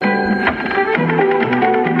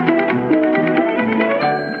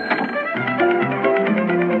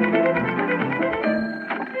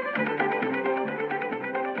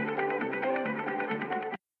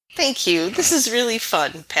Thank you. This is really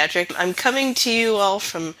fun, Patrick. I'm coming to you all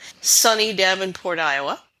from sunny Davenport,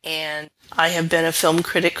 Iowa, and I have been a film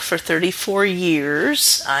critic for 34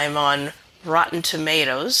 years. I'm on Rotten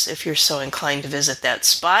Tomatoes, if you're so inclined to visit that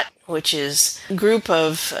spot, which is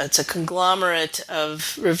it's a conglomerate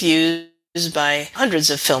of reviews by hundreds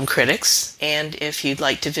of film critics. And if you'd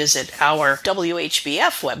like to visit our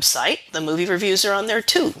WHBF website, the movie reviews are on there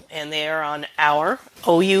too. And they are on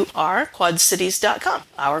quadcities.com,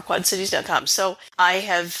 ourquadcities.com. So I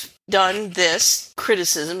have done this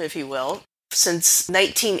criticism, if you will, since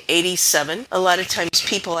 1987. A lot of times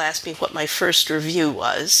people ask me what my first review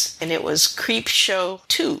was, and it was Creepshow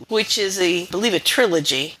 2, which is I believe a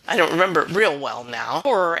trilogy. I don't remember it real well now.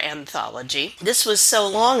 Horror anthology. This was so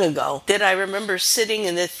long ago that I remember sitting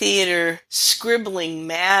in the theater scribbling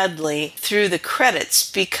madly through the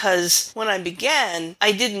credits, because when I began,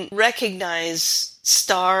 I didn't recognize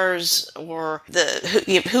stars or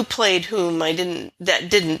who played whom. That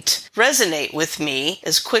didn't resonate with me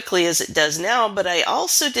as quickly as it does now, but I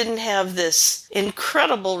also didn't have this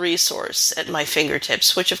incredible resource at my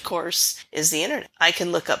fingertips, which of course is the internet. I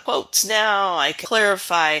can look up quotes now, I can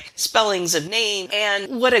clarify spellings of names,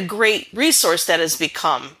 and what a great resource that has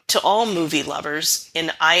become to all movie lovers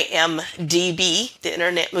in IMDb, the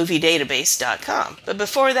Internet Movie Database.com. But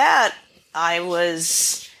before that, I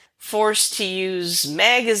was forced to use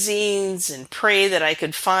magazines and pray that I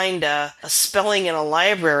could find a spelling in a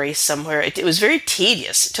library somewhere. It was very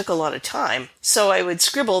tedious. It took a lot of time. So I would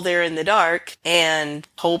scribble there in the dark and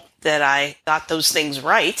hope that I got those things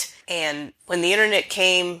right. And when the internet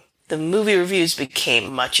came, the movie reviews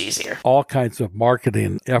became much easier. All kinds of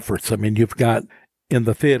marketing efforts. I mean, you've got in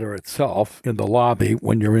the theater itself, in the lobby,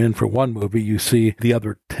 when you're in for one movie, you see the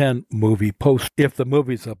other 10 movie posts. If the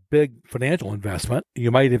movie's a big financial investment, you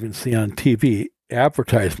might even see on TV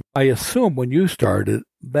advertisement. I assume when you started,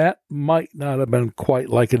 that might not have been quite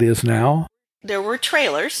like it is now. There were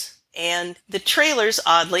trailers, and the trailers,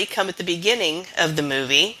 oddly, come at the beginning of the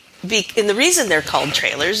movie. And the reason they're called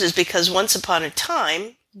trailers is because once upon a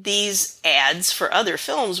time, these ads for other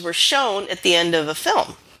films were shown at the end of a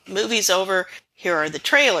film. Movie's over. Here are the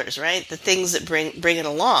trailers, right? The things that bring it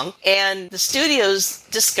along. And the studios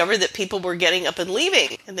discovered that people were getting up and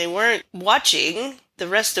leaving, and they weren't watching the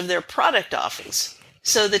rest of their product offerings.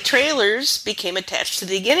 So the trailers became attached to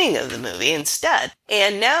the beginning of the movie instead.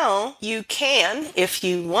 And now you can, if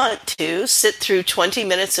you want to, sit through 20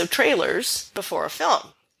 minutes of trailers before a film.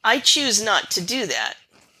 I choose not to do that.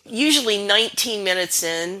 Usually 19 minutes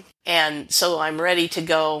in, and so I'm ready to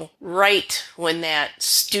go right when that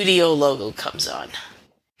studio logo comes on.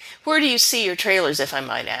 Where do you see your trailers, if I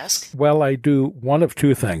might ask? Well, I do one of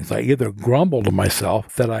two things. I either grumble to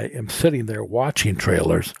myself that I am sitting there watching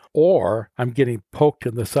trailers, or I'm getting poked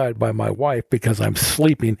in the side by my wife because I'm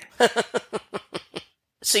sleeping.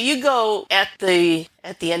 So you go at the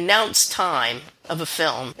announced time of a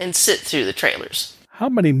film and sit through the trailers. How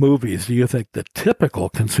many movies do you think the typical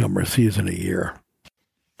consumer sees in a year?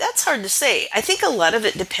 That's hard to say. I think a lot of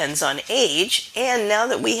it depends on age, and now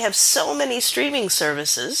that we have so many streaming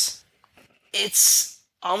services, it's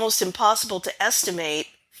almost impossible to estimate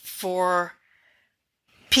for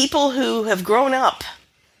people who have grown up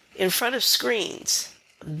in front of screens.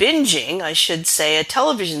 Binging, I should say, a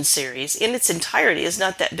television series in its entirety is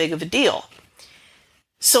not that big of a deal.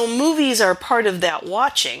 So movies are part of that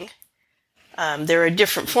watching. They're a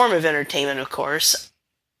different form of entertainment, of course.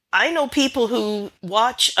 I know people who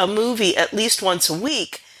watch a movie at least once a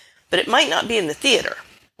week, but it might not be in the theater.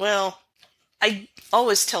 Well, I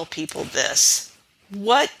always tell people this.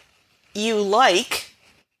 What you like,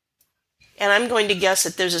 and I'm going to guess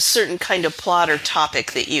that there's a certain kind of plot or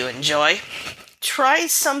topic that you enjoy. Try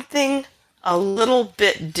something a little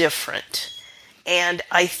bit different, and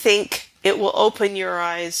I think it will open your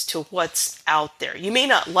eyes to what's out there. You may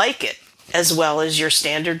not like it as well as your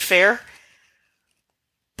standard fare,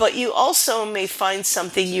 but you also may find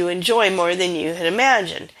something you enjoy more than you had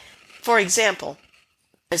imagined. For example,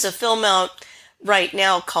 there's a film out right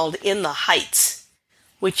now called In the Heights,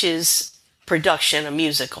 which is production, a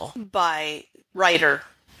musical, by writer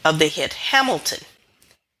of the hit Hamilton.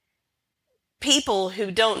 People who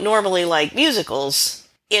don't normally like musicals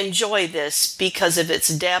enjoy this because of its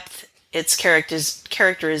depth, its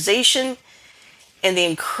characterization, and the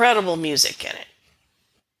incredible music in it.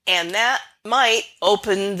 And that might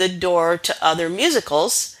open the door to other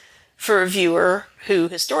musicals for a viewer who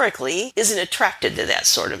historically isn't attracted to that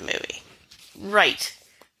sort of movie. Right.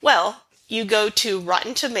 Well, you go to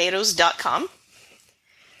RottenTomatoes.com,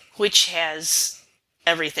 which has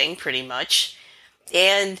everything pretty much.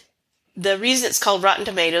 And the reason it's called Rotten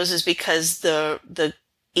Tomatoes is because the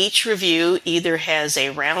Each review either has a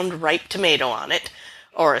round, ripe tomato on it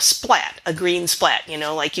or a splat, a green splat,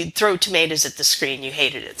 like you'd throw tomatoes at the screen. You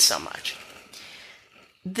hated it so much.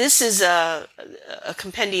 This is a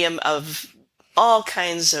compendium of all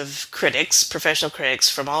kinds of critics, professional critics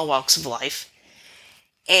from all walks of life.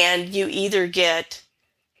 And you either get,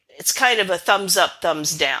 it's kind of a thumbs up,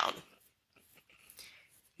 thumbs down.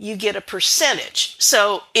 You get a percentage.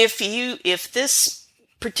 So if this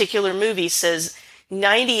particular movie says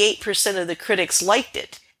 98% of the critics liked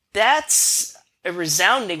it, that's a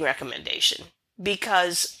resounding recommendation,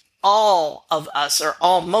 because all of us, or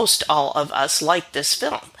almost all of us, like this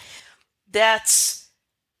film. That's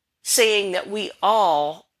saying that we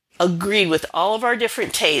all agreed, with all of our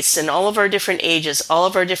different tastes and all of our different ages, all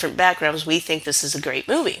of our different backgrounds, we think this is a great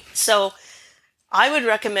movie. So I would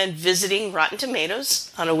recommend visiting Rotten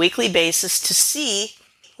Tomatoes on a weekly basis to see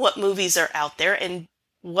what movies are out there and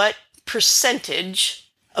what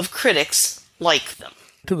percentage of critics like them.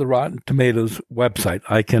 To the Rotten Tomatoes website,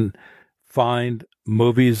 I can find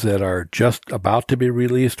movies that are just about to be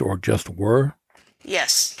released or just were?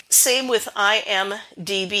 Yes. Same with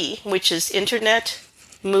IMDb, which is Internet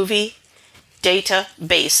Movie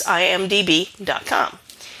Database, imdb.com.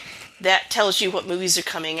 That tells you what movies are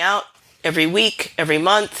coming out every week, every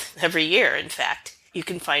month, every year, in fact. You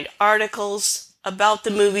can find articles about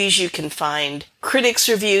the movies, you can find critics'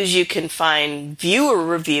 reviews, you can find viewer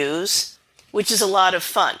reviews, which is a lot of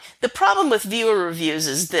fun. The problem with viewer reviews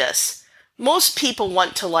is this. Most people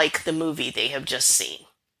want to like the movie they have just seen.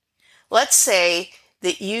 Let's say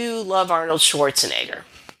that you love Arnold Schwarzenegger,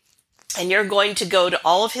 and you're going to go to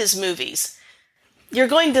all of his movies. You're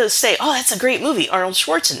going to say, oh, that's a great movie. Arnold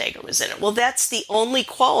Schwarzenegger was in it. Well, that's the only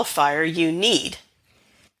qualifier you need.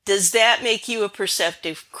 Does that make you a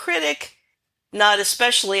perceptive critic? Not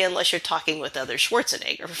especially unless you're talking with other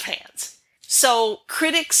Schwarzenegger fans. So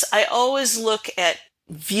critics, I always look at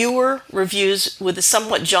viewer reviews with a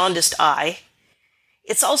somewhat jaundiced eye.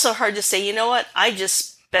 It's also hard to say, you know what, I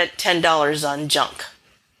just spent $10 on junk.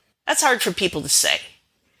 That's hard for people to say.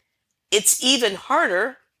 It's even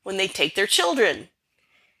harder when they take their children.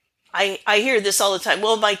 I hear this all the time.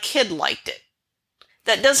 Well, my kid liked it.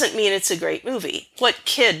 That doesn't mean it's a great movie. What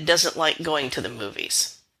kid doesn't like going to the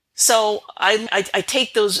movies? So I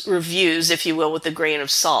take those reviews, if you will, with a grain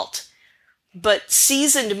of salt. But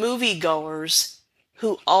seasoned moviegoers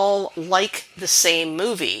who all like the same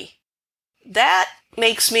movie, that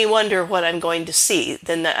makes me wonder what I'm going to see.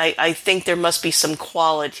 Then I think there must be some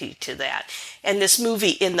quality to that. And this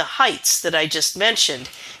movie, In the Heights, that I just mentioned,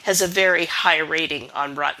 has a very high rating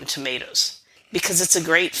on Rotten Tomatoes because it's a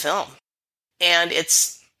great film. And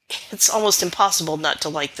it's almost impossible not to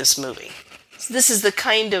like this movie. This is the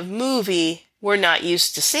kind of movie we're not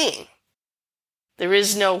used to seeing. There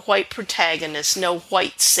is no white protagonist, no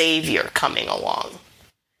white savior coming along.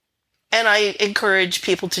 And I encourage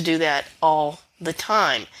people to do that all the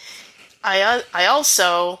time. I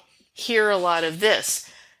also hear a lot of this.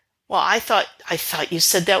 Well, I thought you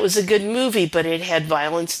said that was a good movie, but it had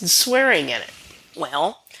violence and swearing in it.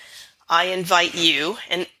 Well, I invite you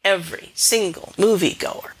and every single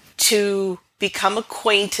moviegoer to become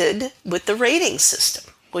acquainted with the rating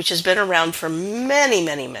system, which has been around for many,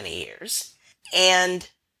 many, many years. And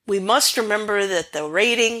we must remember that the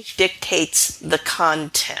rating dictates the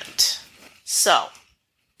content. So,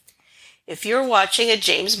 if you're watching a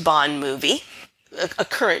James Bond movie, a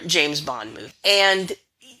current James Bond movie, and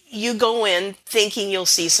you go in thinking you'll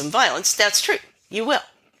see some violence, that's true. You will.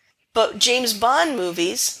 But James Bond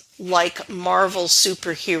movies, like Marvel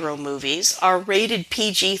superhero movies, are rated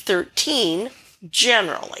PG-13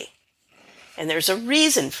 generally. And there's a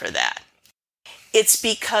reason for that. It's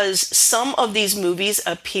because some of these movies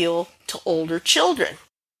appeal to older children.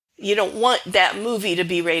 You don't want that movie to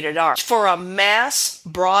be rated R. For a mass,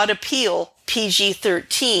 broad appeal,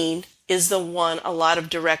 PG-13 is the one a lot of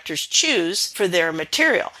directors choose for their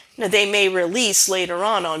material. Now, they may release later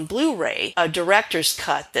on Blu-ray a director's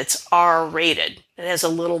cut that's R-rated. It has a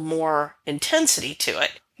little more intensity to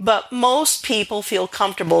it. But most people feel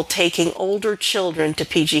comfortable taking older children to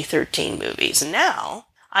PG-13 movies. Now,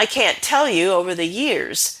 I can't tell you over the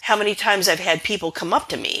years how many times I've had people come up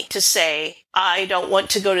to me to say, I don't want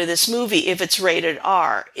to go to this movie if it's rated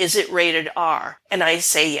R. Is it rated R? And I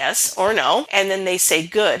say yes or no. And then they say,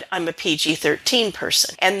 good, I'm a PG-13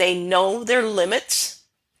 person. And they know their limits.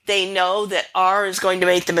 They know that R is going to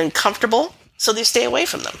make them uncomfortable. So they stay away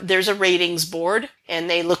from them. There's a ratings board, and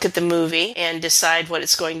they look at the movie and decide what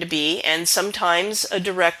it's going to be. And sometimes a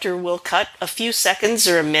director will cut a few seconds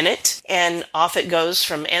or a minute, and off it goes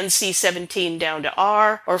from NC-17 down to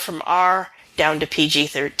R, or from R down to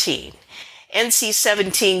PG-13.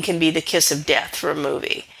 NC-17 can be the kiss of death for a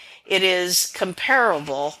movie. It is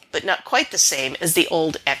comparable, but not quite the same as the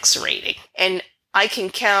old X rating. And I can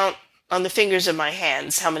count on the fingers of my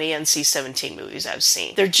hands how many NC-17 movies I've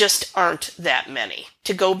seen. There just aren't that many.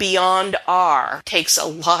 To go beyond R takes a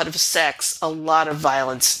lot of sex, a lot of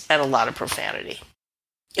violence, and a lot of profanity.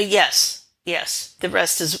 Yes. The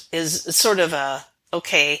rest is sort of a,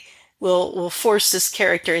 okay, we'll force this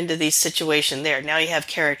character into these situations there. Now you have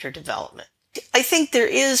character development. I think there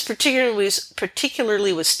is,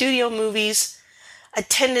 particularly with studio movies, a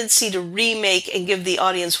tendency to remake and give the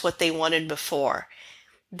audience what they wanted before.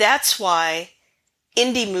 That's why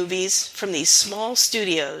indie movies from these small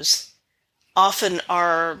studios often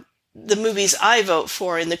are the movies I vote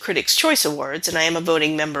for in the Critics' Choice Awards, and I am a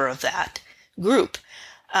voting member of that group.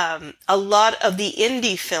 A lot of the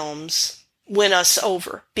indie films win us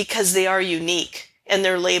over because they are unique and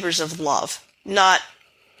they're labors of love, not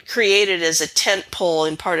created as a tent pole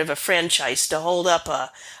and part of a franchise to hold up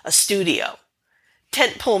a studio.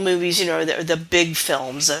 Tentpole movies, the big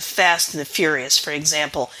films, Fast and the Furious, for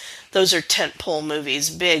example. Those are tentpole movies,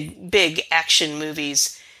 big action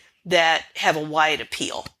movies that have a wide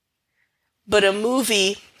appeal. But a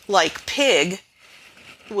movie like Pig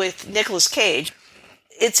with Nicolas Cage,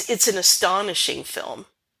 it's an astonishing film.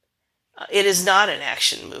 It is not an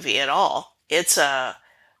action movie at all. It's a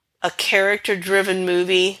character-driven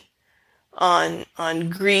movie on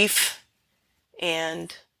grief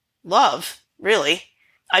and love, really.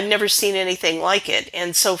 I've never seen anything like it,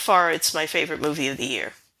 and so far it's my favorite movie of the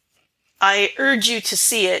year. I urge you to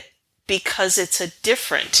see it because it's a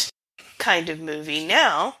different kind of movie.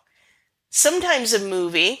 Now, sometimes a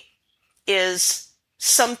movie is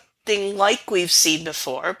something like we've seen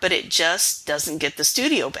before, but it just doesn't get the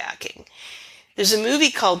studio backing. There's a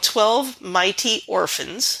movie called 12 Mighty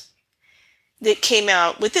Orphans that came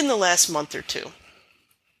out within the last month or two.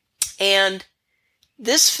 And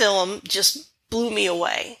this film just blew me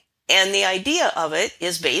away. And the idea of it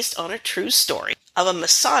is based on a true story of a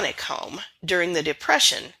Masonic home during the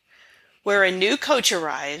Depression, where a new coach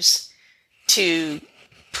arrives to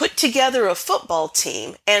put together a football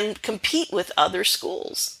team and compete with other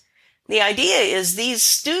schools. The idea is these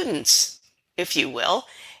students, if you will,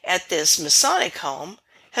 at this Masonic home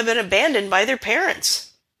have been abandoned by their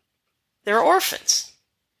parents. They're orphans.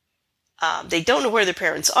 They don't know where their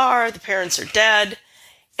parents are. The parents are dead.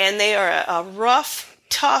 And they are a rough,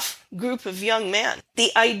 tough group of young men.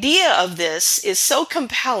 The idea of this is so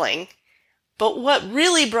compelling, but what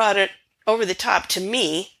really brought it over the top to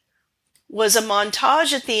me was a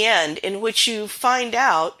montage at the end in which you find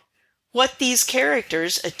out what these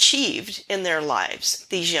characters achieved in their lives,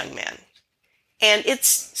 these young men. And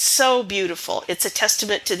it's so beautiful. It's a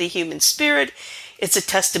testament to the human spirit. It's a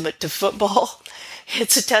testament to football.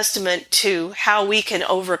 It's a testament to how we can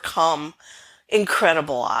overcome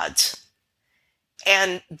incredible odds.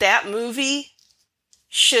 And that movie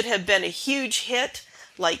should have been a huge hit,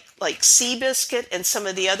 like Seabiscuit and some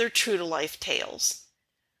of the other true-to-life tales.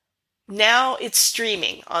 Now it's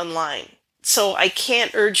streaming online, so I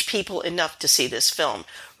can't urge people enough to see this film.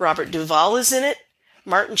 Robert Duvall is in it,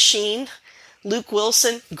 Martin Sheen, Luke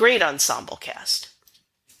Wilson, great ensemble cast.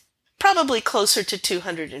 Probably closer to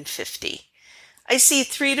 250. I see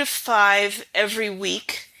 3 to 5 every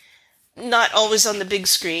week, not always on the big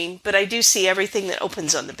screen, but I do see everything that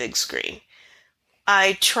opens on the big screen.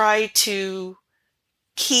 I try to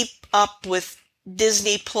keep up with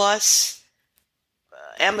Disney Plus,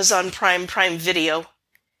 Amazon Prime Video,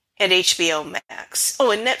 and HBO Max.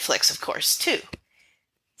 Oh, and Netflix, of course, too.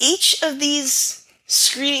 Each of these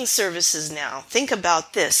streaming services now, think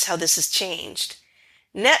about this, how this has changed.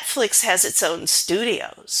 Netflix has its own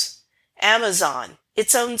studios. Amazon,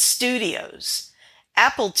 its own studios.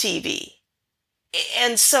 Apple TV.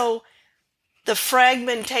 And so the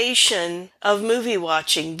fragmentation of movie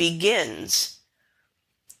watching begins.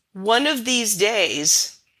 One of these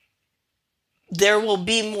days, there will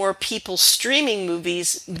be more people streaming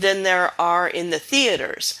movies than there are in the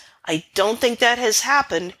theaters. I don't think that has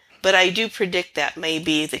happened, but I do predict that may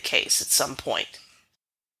be the case at some point.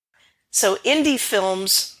 So indie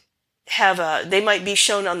films they might be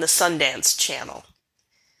shown on the Sundance Channel.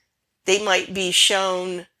 They might be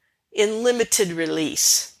shown in limited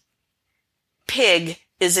release. Pig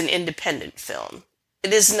is an independent film.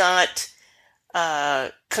 It is not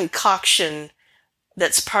a concoction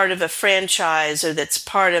that's part of a franchise or that's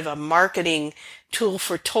part of a marketing tool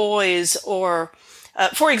for toys or,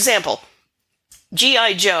 for example,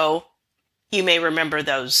 G.I. Joe, you may remember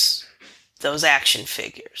those action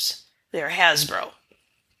figures. They're Hasbro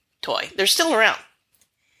toy. They're still around.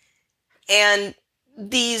 And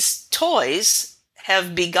these toys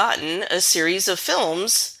have begotten a series of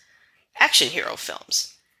films, action hero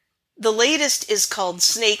films. The latest is called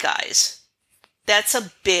Snake Eyes. That's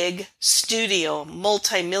a big studio,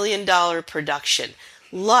 multi-million-dollar production.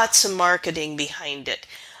 Lots of marketing behind it.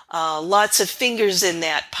 Lots of fingers in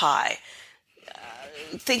that pie.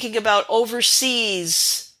 Thinking about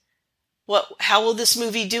overseas. How will this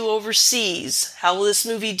movie do overseas? How will this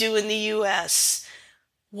movie do in the U.S.?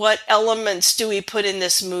 What elements do we put in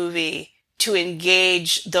this movie to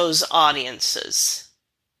engage those audiences?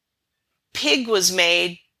 Pig was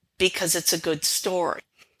made because it's a good story.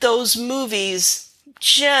 Those movies,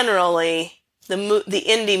 generally, the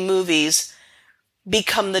indie movies,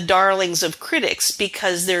 become the darlings of critics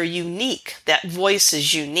because they're unique. That voice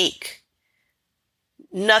is unique.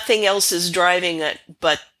 Nothing else is driving it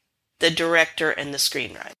but the director and the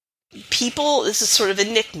screenwriter. People, this is sort of a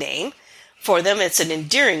nickname for them. It's an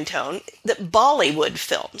endearing tone. That Bollywood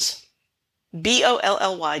films,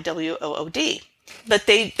 Bollywwood. But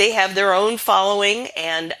they have their own following,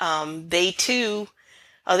 and they too,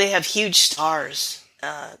 they have huge stars,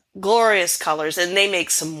 glorious colors, and they make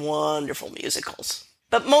some wonderful musicals.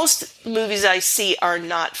 But most movies I see are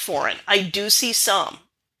not foreign. I do see some,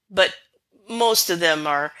 but most of them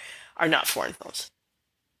are not foreign films.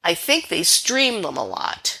 I think they stream them a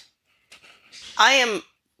lot. I am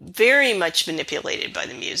very much manipulated by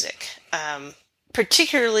the music,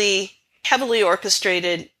 particularly heavily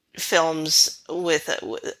orchestrated films with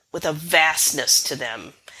a vastness to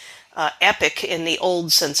them, epic in the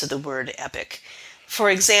old sense of the word epic. For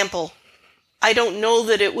example, I don't know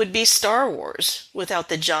that it would be Star Wars without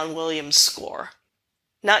the John Williams score.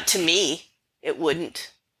 Not to me, it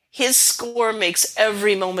wouldn't. His score makes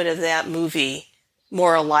every moment of that movie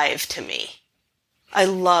more alive to me. I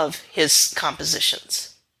love his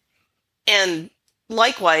compositions. And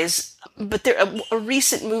likewise, but a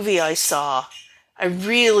recent movie I saw, I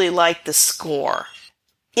really liked the score.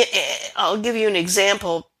 I'll give you an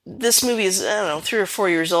example. This movie is, 3 or 4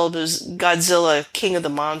 years old. It was Godzilla, King of the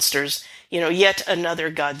Monsters. Yet another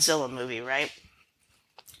Godzilla movie, right?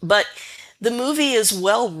 But the movie is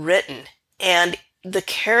well written, and the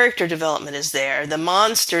character development is there. The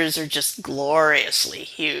monsters are just gloriously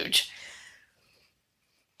huge.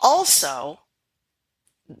 Also,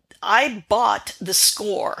 I bought the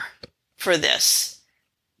score for this.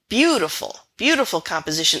 Beautiful, beautiful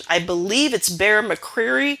composition. I believe it's Bear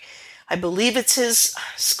McCreary. I believe it's his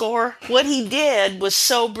score. What he did was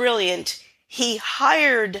so brilliant. He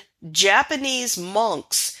hired Japanese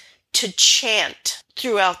monks to chant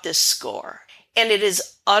throughout this score. And it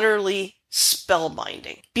is utterly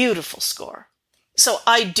spellbinding. Beautiful score. So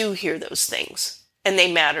I do hear those things, and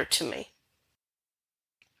they matter to me.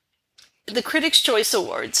 The Critics' Choice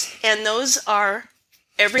Awards, and those are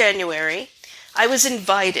every January. I was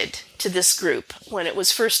invited to this group when it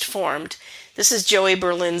was first formed. This is Joey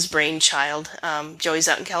Berlin's brainchild. Joey's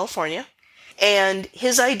out in California. And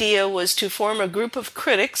his idea was to form a group of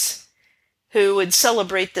critics who would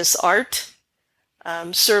celebrate this art,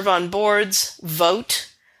 serve on boards,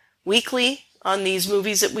 vote weekly on these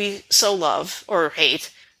movies that we so love or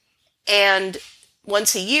hate. And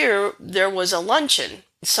once a year, there was a luncheon.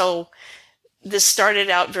 So this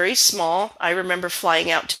started out very small. I remember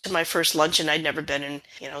flying out to my first luncheon. I'd never been in,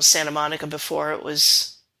 Santa Monica before. It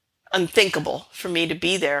was unthinkable for me to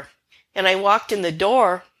be there. And I walked in the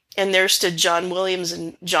door, and there stood John Williams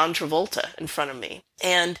and John Travolta in front of me.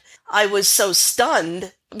 And I was so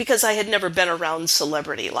stunned because I had never been around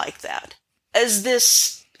celebrity like that. As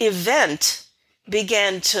this event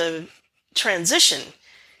began to transition,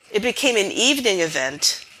 it became an evening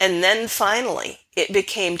event, and then finally it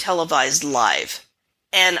became televised live.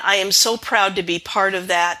 And I am so proud to be part of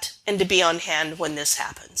that and to be on hand when this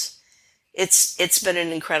happens. It's been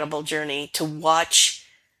an incredible journey to watch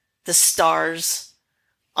the stars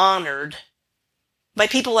honored by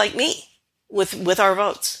people like me with our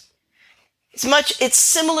votes. It's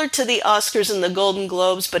similar to the Oscars and the Golden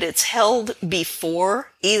Globes, but it's held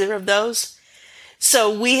before either of those.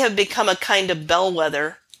 So we have become a kind of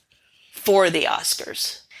bellwether for the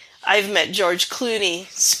Oscars. I've met George Clooney,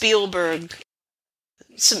 Spielberg,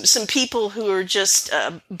 some people who are just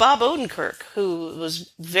Bob Odenkirk, who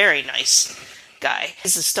was a very nice guy.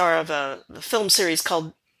 He's the star of a film series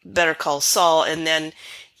called Better Call Saul, and then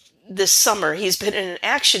this summer he's been in an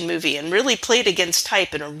action movie and really played against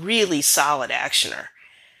type and a really solid actioner.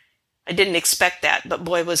 I didn't expect that, but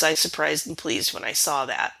boy was I surprised and pleased when I saw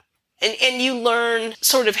that. And you learn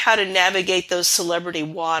sort of how to navigate those celebrity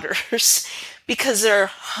waters because there are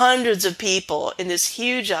hundreds of people in this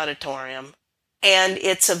huge auditorium, and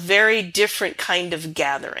it's a very different kind of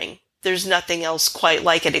gathering There's nothing else quite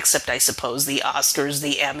like it except, I suppose, the Oscars,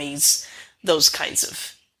 the Emmys, those kinds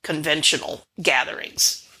of conventional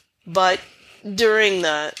gatherings. But during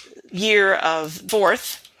the year of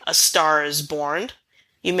 4th, A Star is Born,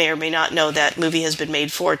 you may or may not know that movie has been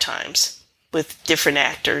made 4 times with different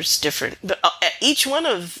actors, but each one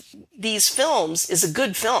of these films is a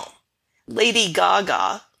good film. Lady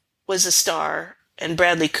Gaga was a star, and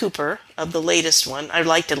Bradley Cooper of the latest one. I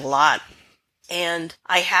liked it a lot. And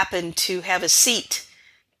I happened to have a seat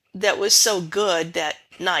that was so good that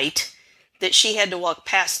night that she had to walk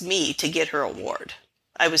past me to get her award.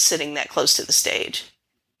 I was sitting that close to the stage.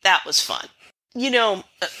 That was fun. You know,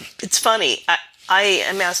 it's funny. I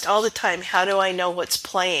am asked all the time, how do I know what's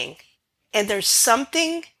playing? And there's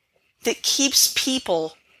something that keeps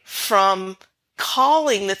people from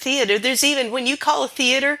calling the theater. There's even, when you call a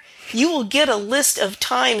theater, you will get a list of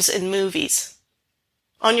times in movies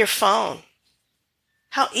on your phone.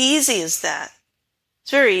 How easy is that?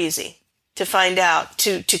 It's very easy to find out,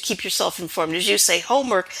 to keep yourself informed. As you say,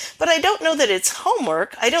 homework, but I don't know that it's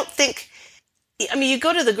homework. I mean, you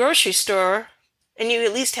go to the grocery store and you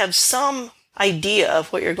at least have some idea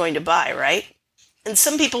of what you're going to buy, right? And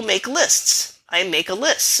some people make lists. I make a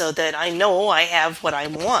list so that I know I have what I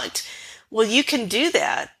want. Well, you can do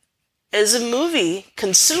that as a movie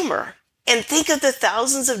consumer. And think of the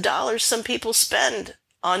thousands of dollars some people spend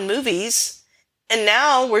on movies. And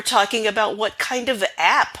now we're talking about what kind of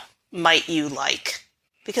app might you like.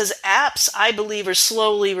 Because apps, I believe, are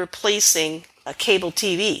slowly replacing a cable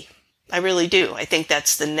TV. I really do. I think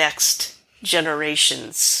that's the next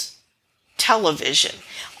generation's television.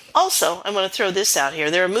 Also, I want to throw this out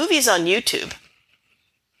here. There are movies on YouTube,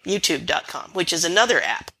 youtube.com, which is another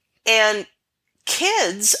app. And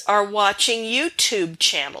kids are watching YouTube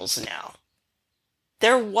channels now.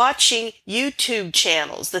 They're watching YouTube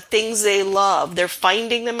channels, the things they love. They're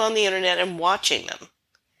finding them on the internet and watching them.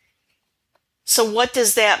 So what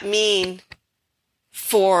does that mean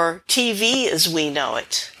for TV as we know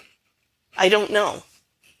it? I don't know.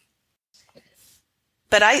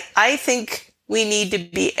 But I think we need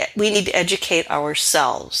to educate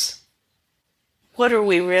ourselves. What are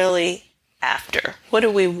we really after? What do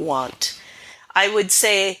we want? I would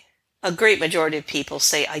say a great majority of people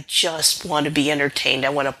say, I just want to be entertained. I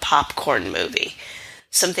want a popcorn movie.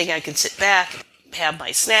 Something I can sit back, have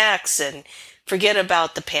my snacks, and forget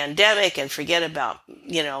about the pandemic and forget about,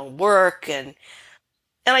 work. And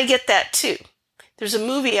I get that too. There's a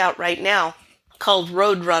movie out right now called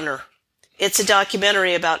Roadrunner. It's a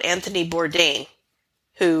documentary about Anthony Bourdain,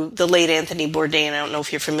 the late Anthony Bourdain, I don't know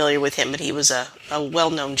if you're familiar with him, but he was a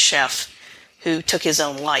well-known chef who took his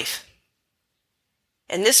own life.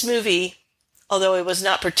 And this movie, although I was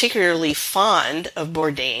not particularly fond of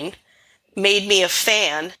Bourdain, made me a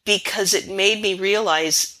fan because it made me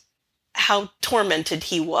realize how tormented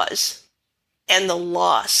he was and the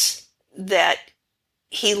loss that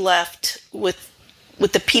he left with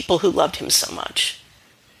the people who loved him so much.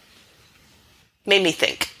 Made me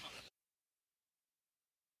think.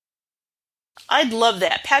 I'd love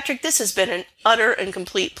that. Patrick, this has been an utter and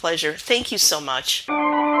complete pleasure. Thank you so much.